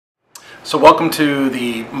So welcome to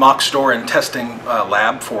the mock store and testing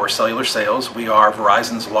lab for cellular sales. We are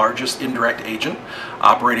Verizon's largest indirect agent,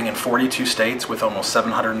 operating in 42 states with almost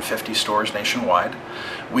 750 stores nationwide.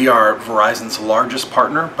 We are Verizon's largest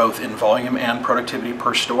partner, both in volume and productivity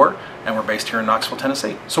per store, and we're based here in Knoxville,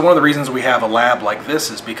 Tennessee. So one of the reasons we have a lab like this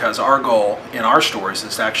is because our goal in our stores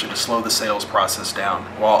is actually to slow the sales process down.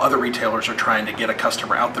 While other retailers are trying to get a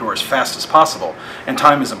customer out the door as fast as possible, and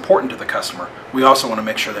time is important to the customer, we also want to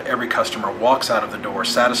make sure that every customer walks out of the door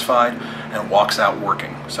satisfied and walks out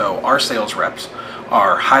working. So our sales reps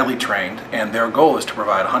are highly trained, and their goal is to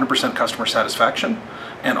provide 100% customer satisfaction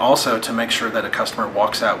and also to make sure that a customer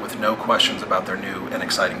walks out with no questions about their new and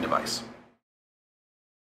exciting device.